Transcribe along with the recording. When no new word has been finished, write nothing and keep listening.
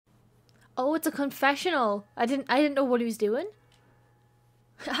Oh, it's a confessional. I didn't know what he was doing.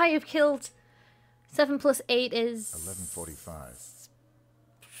 I have killed 7 plus 8 is 11:45.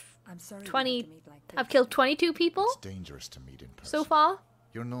 I'm sorry. 20. I've killed 22 people It's dangerous to meet in person. so far.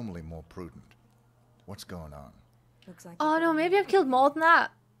 You're normally more prudent. What's going on? Looks like Oh no, maybe I've killed more than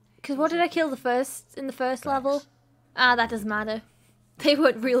that. Because what did I kill in the first level? Ah, that doesn't matter. They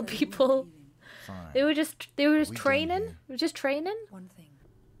weren't real people. Fine. They were just we done training. here? They were just training. one thing.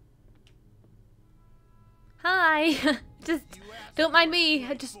 Hi. Just don't mind me.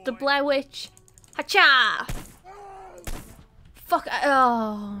 Just the Blair Witch. Hacha! Fuck.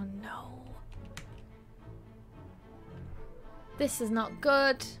 Oh no. This is not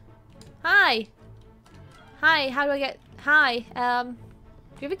good. Hi. Hi. How do I get? Hi.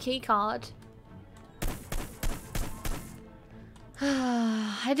 Do you have a key card?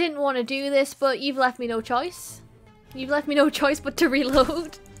 I didn't want to do this, but you've left me no choice. You've left me no choice but to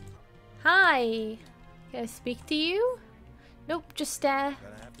reload. Hi. Can I speak to you? Nope, just stare.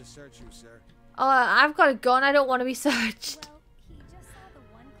 Gonna have to search you, sir. Oh, I've got a gun. I don't want to be searched.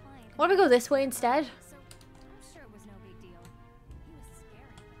 What if I go this way instead?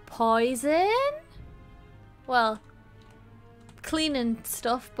 Poison? Well, cleaning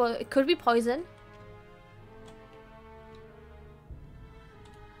stuff, but it could be poison.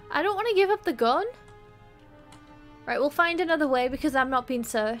 I don't want to give up the gun. Right, we'll find another way because I'm not being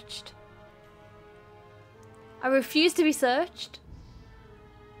searched. I refuse to be searched.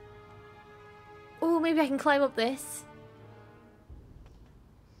 Oh, maybe I can climb up this.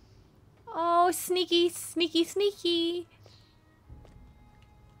 Oh, sneaky, sneaky, sneaky.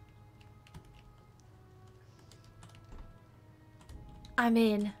 I'm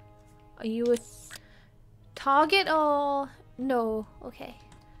in. Are you a target or no? Okay.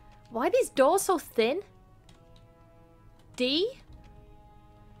 Why are these doors so thin? D?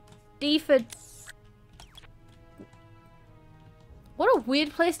 D for... What a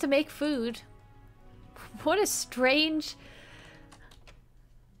weird place to make food. What a strange...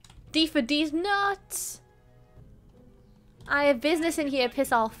 D for D's nuts. I have business in here,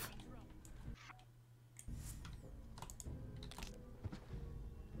 piss off.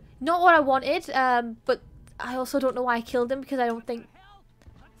 Not what I wanted, but I also don't know why I killed him because I don't think...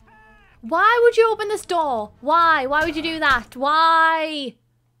 Why would you open this door? Why? Why would you do that? Why?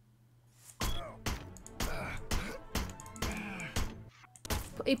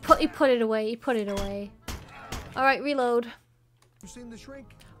 He put it away. He put it away. Alright, reload. You seen the shrink?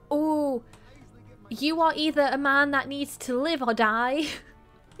 Oh, you are either a man that needs to live or die.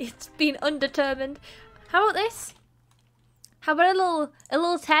 It's been undetermined. How about this? How about a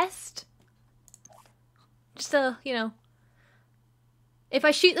little test? Just a, you know. If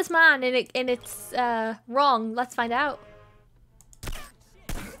I shoot this man and it's wrong, let's find out.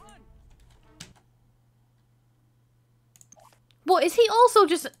 What, is he also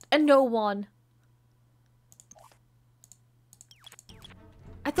just a no one?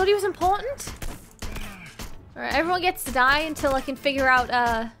 I thought he was important. Alright, everyone gets to die until I can figure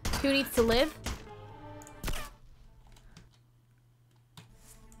out who needs to live.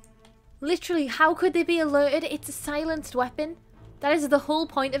 Literally, how could they be alerted? It's a silenced weapon. That is the whole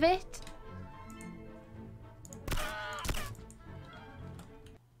point of it.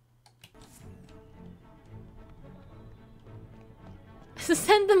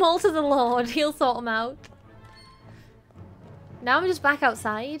 Send them all to the Lord. He'll sort them out. Now I'm just back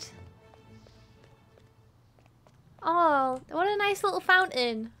outside. Oh, what a nice little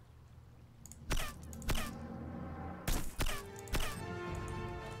fountain.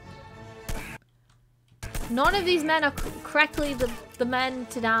 None of these men are correctly the men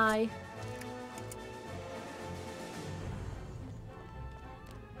to die.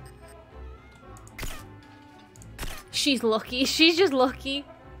 She's lucky. She's just lucky.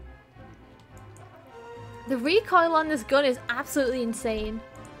 The recoil on this gun is absolutely insane.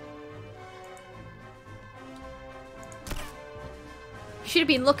 Should have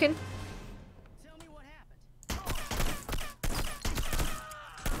been looking. Tell me what happened.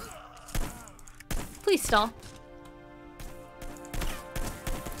 Please stop.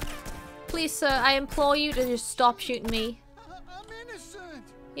 Please, sir, I implore you to just stop shooting me. I'm innocent.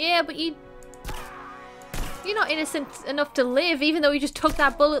 Yeah, but you're not innocent enough to live, even though you just took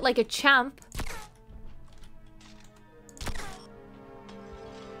that bullet like a champ.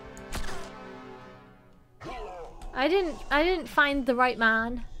 I didn't find the right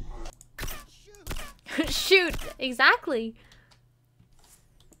man. Shoot, exactly.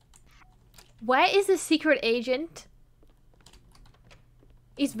 Where is the secret agent?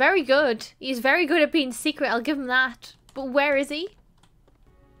 He's very good. He's very good at being secret, I'll give him that. But where is he?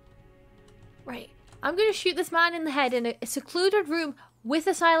 Right. I'm gonna shoot this man in the head in a secluded room with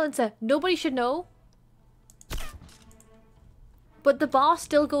a silencer. Nobody should know. But the bar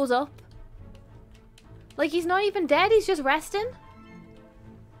still goes up. Like, he's not even dead, he's just resting.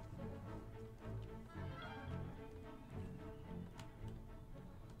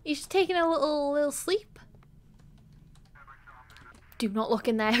 He's just taking a little sleep. Do not look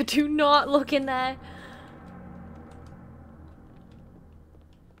in there. Do not look in there.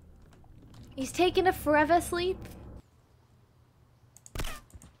 He's taking a forever sleep.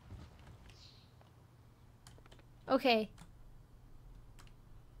 Okay.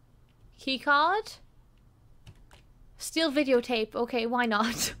 Keycard? Steal videotape. Okay, why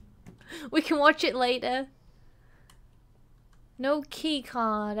not? We can watch it later. No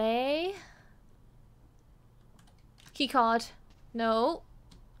keycard, eh? Keycard. No.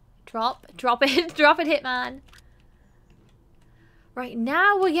 Drop it. Drop it, Hitman. Right,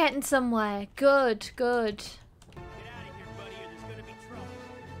 now we're getting somewhere. Good, good. Get out of here, buddy, or there's gonna be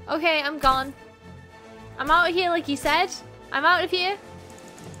trouble. Okay, I'm gone. I'm out of here like you said. I'm out of here.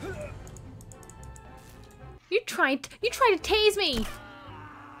 You tried to tase me.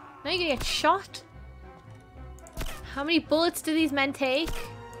 Now you're gonna get shot. How many bullets do these men take?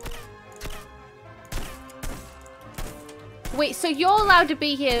 Wait, so you're allowed to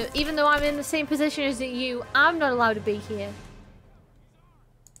be here even though I'm in the same position as you. I'm not allowed to be here.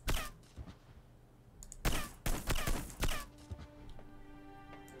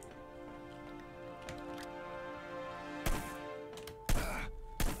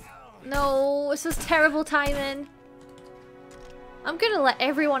 No, this was terrible timing. I'm gonna let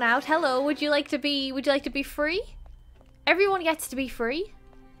everyone out. Hello, would you like to be free? Everyone gets to be free.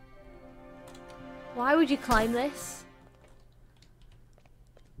 Why would you climb this?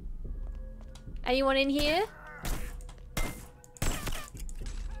 Anyone in here?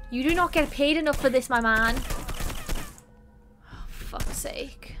 You do not get paid enough for this, my man. Oh, fuck's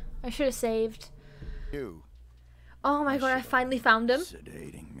sake. I should have saved. You. Oh my god, I finally found him.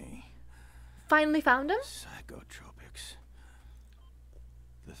 Sedating me. Finally found him? Psychotropics.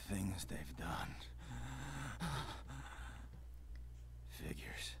 The things they've done.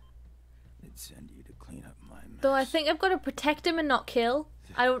 Figures. They'd send you to clean up my mess. Though I think I've got to protect him and not kill.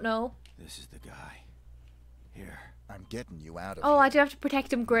 I don't know. This is the guy. Here. I'm getting you out of Oh, here. I do have to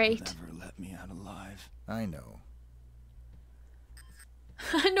protect him. Great. Never let me out alive. I know.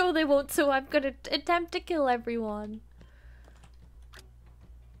 I know they won't, so I'm gonna attempt to kill everyone.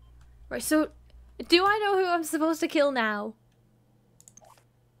 Right, so do I know who I'm supposed to kill now?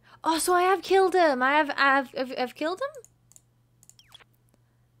 Oh, so I have killed him. I've killed him?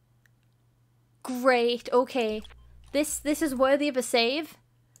 Great. Okay. This is worthy of a save.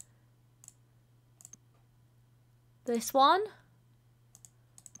 This one.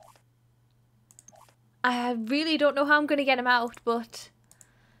 I really don't know how I'm gonna get him out, but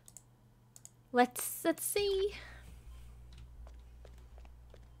let's see.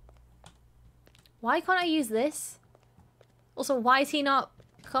 Why can't I use this? Also, why is he not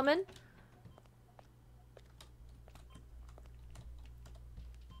coming?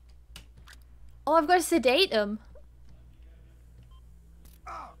 Oh, I've got to sedate him.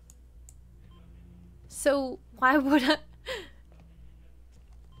 So, why would I?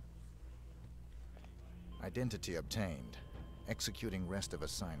 Identity obtained. Executing rest of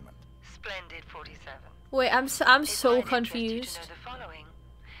assignment. Splendid 47. Wait, I'm It so might interest you confused. to know the following.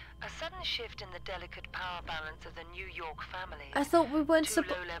 A sudden shift in the delicate power balance of the New York family. I thought we weren't Two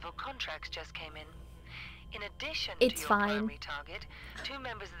supposed. low-level contracts just came in. In addition It's to your fine. primary target, two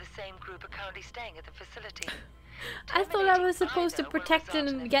members of the same group are currently staying at the facility. I thought I was Terminating supposed to either will protect result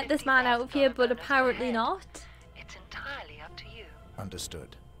in and a get this man out of here, $50,000 but bonus per apparently head. not. It's entirely up to you.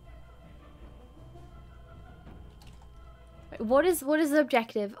 Understood. Wait, what is the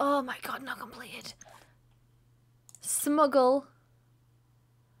objective? Oh my god, not completed. Smuggle.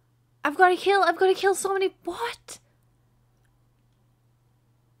 I've got to kill so many. What?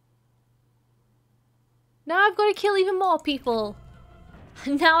 Now I've got to kill even more people.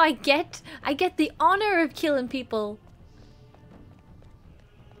 Now I get the honor of killing people.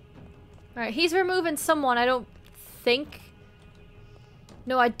 Alright, he's removing someone, I don't think.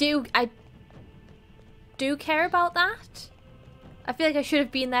 No, I do care about that. I feel like I should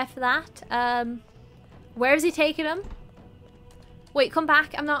have been there for that. Where is he taking him? Wait, come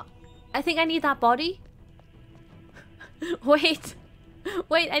back. I think I need that body. Wait,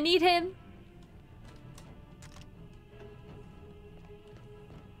 I need him.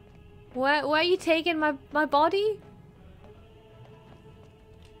 Where are you taking my body?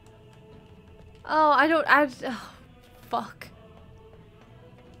 Oh, oh, fuck.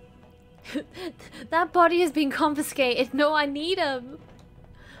 That body has been confiscated. No, I need him.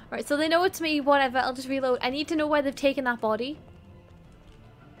 Right, so they know it's me. Whatever, I'll just reload. I need to know where they've taken that body.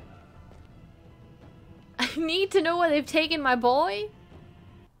 I need to know where they've taken my boy.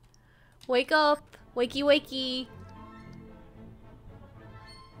 Wake up. Wakey, wakey.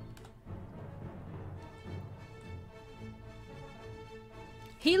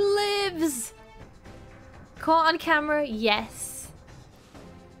 He lives! Caught on camera, yes.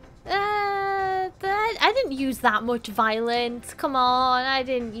 I didn't use that much violence. Come on, I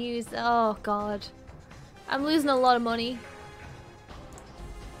didn't use... Oh, God. I'm losing a lot of money.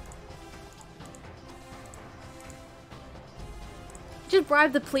 Just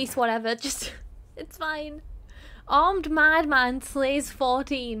bribe the police, whatever. Just... It's fine. Armed madman slays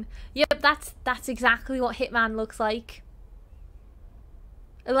 14. Yep, that's exactly what Hitman looks like.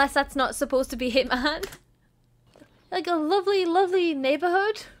 Unless that's not supposed to be Hitman. Like a lovely, lovely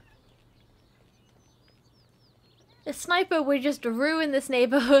neighborhood. A sniper would just ruin this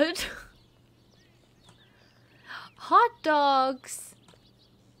neighborhood. Hot dogs.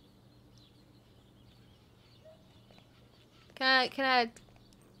 Can I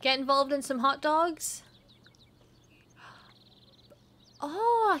get involved in some hot dogs?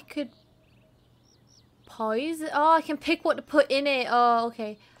 Oh, I could poison. Oh, I can pick what to put in it. Oh,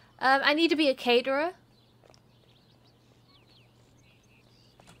 okay. I need to be a caterer.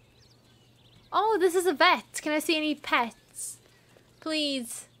 Oh, this is a vet. Can I see any pets?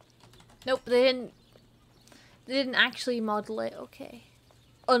 Please. Nope, they didn't actually model it. Okay.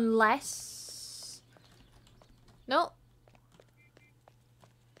 Unless... No.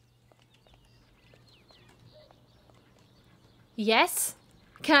 Yes?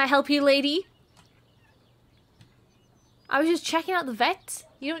 Can I help you, lady? I was just checking out the vet.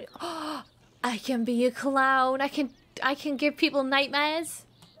 You don't... Oh, I can be a clown. I can give people nightmares.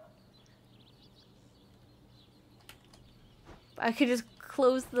 I could just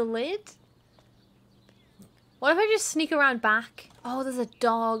close the lid. What if I just sneak around back? Oh, there's a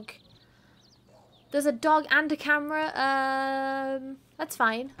dog. There's a dog and a camera. That's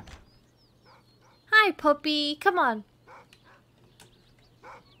fine. Hi, puppy. Come on.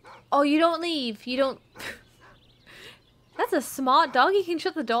 Oh, you don't leave. You don't... That's a smart dog. You can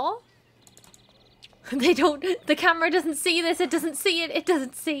shut the door. They don't... The camera doesn't see this. It doesn't see it. It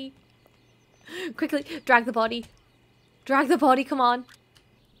doesn't see. Quickly, drag the body. Drag the body, come on.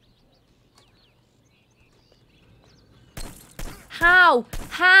 How?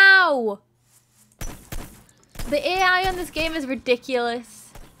 How? The AI on this game is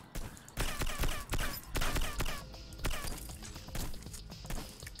ridiculous.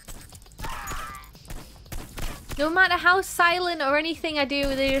 No matter how silent or anything I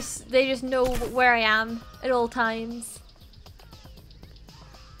do, they just know where I am at all times.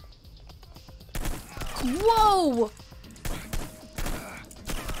 Whoa!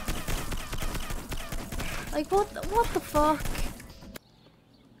 Like, what the fuck?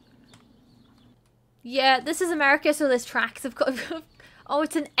 Yeah, this is America, so there's tracks. Of course. Oh,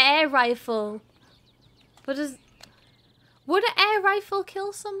 it's an air rifle. But would an air rifle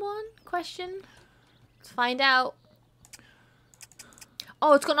kill someone? Question. Let's find out.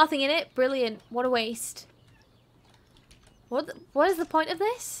 Oh, it's got nothing in it. Brilliant. What a waste. What is the point of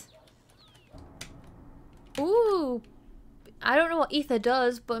this? Ooh. I don't know what ether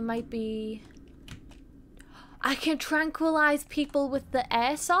does, but it might be... I can tranquilize people with the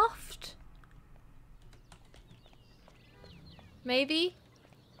airsoft? Maybe?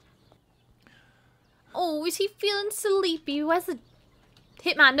 Oh, is he feeling sleepy? Where's the...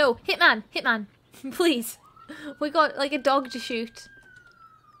 Hitman, no. Hitman. Hitman. Please. We got like a dog to shoot.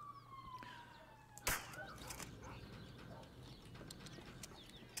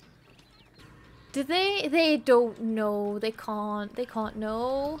 Did they? They don't know. They can't. They can't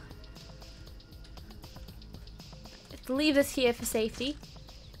know. Let's leave this here for safety.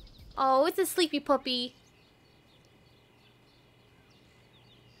 Oh, it's a sleepy puppy.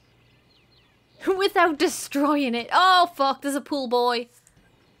 Without destroying it. Oh, fuck. There's a pool boy.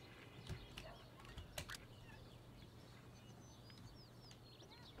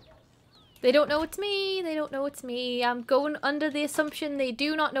 They don't know it's me. They don't know it's me. I'm going under the assumption they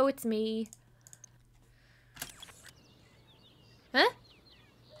do not know it's me. Huh?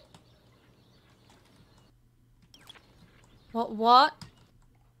 What?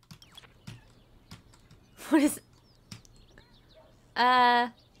 What is...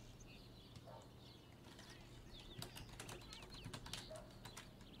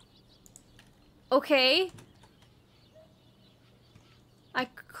 Okay. I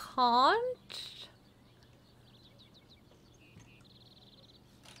can't.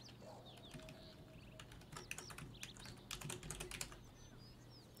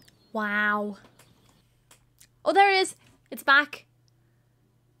 Wow. Oh, there it is. It's back.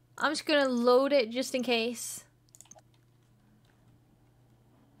 I'm just gonna load it just in case.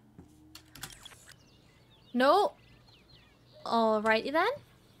 No. Alrighty then.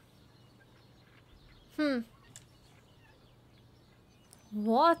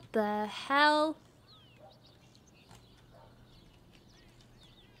 What the hell?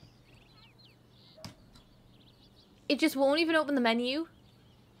 It just won't even open the menu.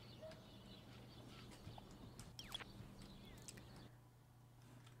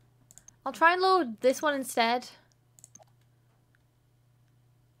 I'll try and load this one instead.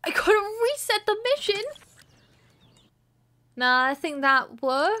 I gotta reset the mission! Nah, I think that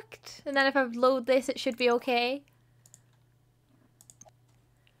worked. And then if I load this, it should be okay.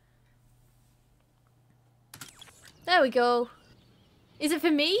 There we go. Is it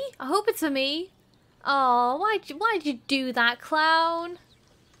for me? I hope it's for me. Oh, why'd you do that, clown?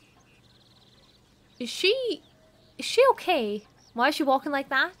 Is she okay? Why is she walking like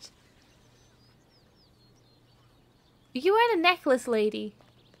that? Are you wearing a necklace, lady?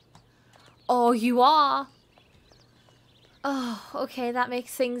 Oh, you are. Oh, okay, that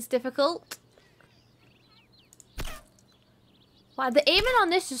makes things difficult. Wow, the aiming on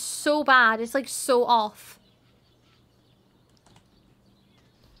this is so bad. It's like so off.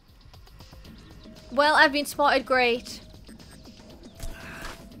 Well, I've been spotted. Great.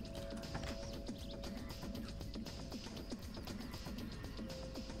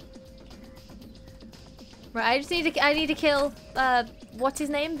 Right, I need to kill, what's his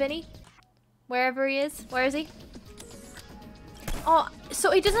name? Vinny? Wherever he is. Where is he? Oh,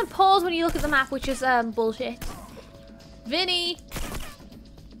 so he doesn't pause when you look at the map, which is, bullshit. Vinny!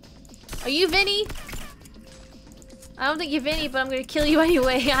 Are you Vinny? I don't think you're Vinny, but I'm gonna kill you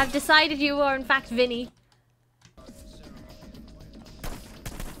anyway. I've decided you are, in fact, Vinny.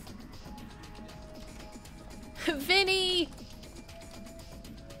 Vinny!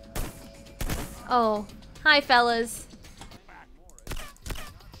 Oh. Hi, fellas.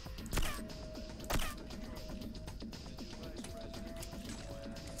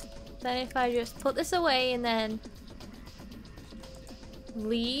 Then if I just put this away and then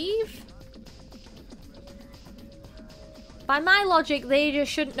leave? By my logic, they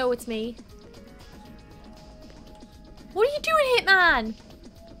just shouldn't know it's me. What are you doing, Hitman?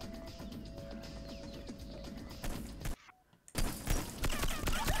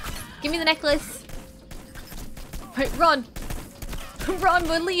 Give me the necklace. Right, run. Run,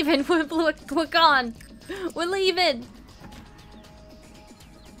 we're leaving. We're gone. We're leaving.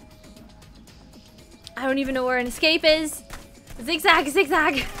 I don't even know where an escape is. Zigzag,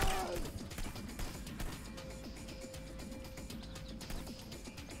 zigzag.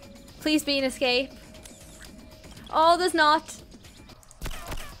 Please be an escape. Oh, there's not.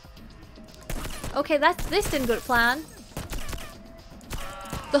 Okay, this didn't go to plan.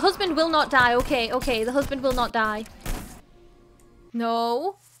 The husband will not die. Okay, okay, the husband will not die.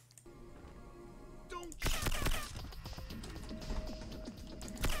 No.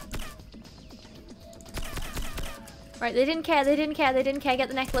 Right, they didn't care, they didn't care, they didn't care. Get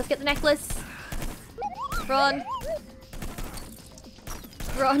the necklace, get the necklace. Run.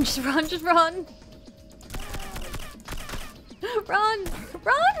 Run, just run, just run. Run,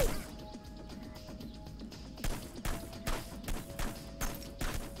 run.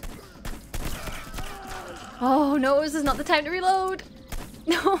 Oh no, this is not the time to reload.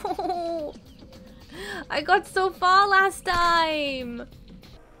 No. I got so far last time.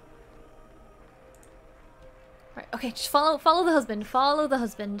 Right, okay, just follow the husband. Follow the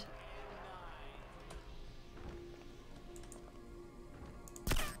husband.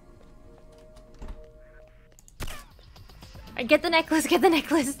 Right, get the necklace, get the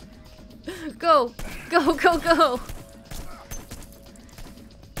necklace. Go, go, go, go.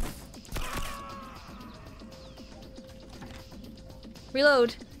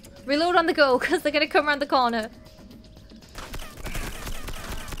 Reload. Reload on the go, because they're gonna come around the corner.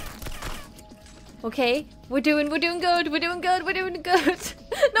 Okay, we're doing good, we're doing good, we're doing good.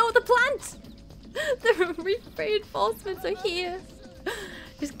 No, the plant! The reinforcements are here.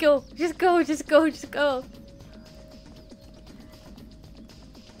 Just go, just go, just go, just go.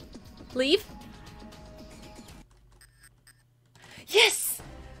 Leave. Yes!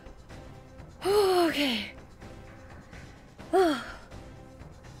 Okay.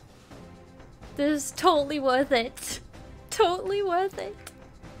 This is totally worth it. Totally worth it.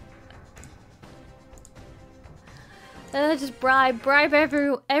 Just bribe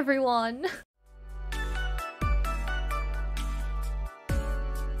everyone.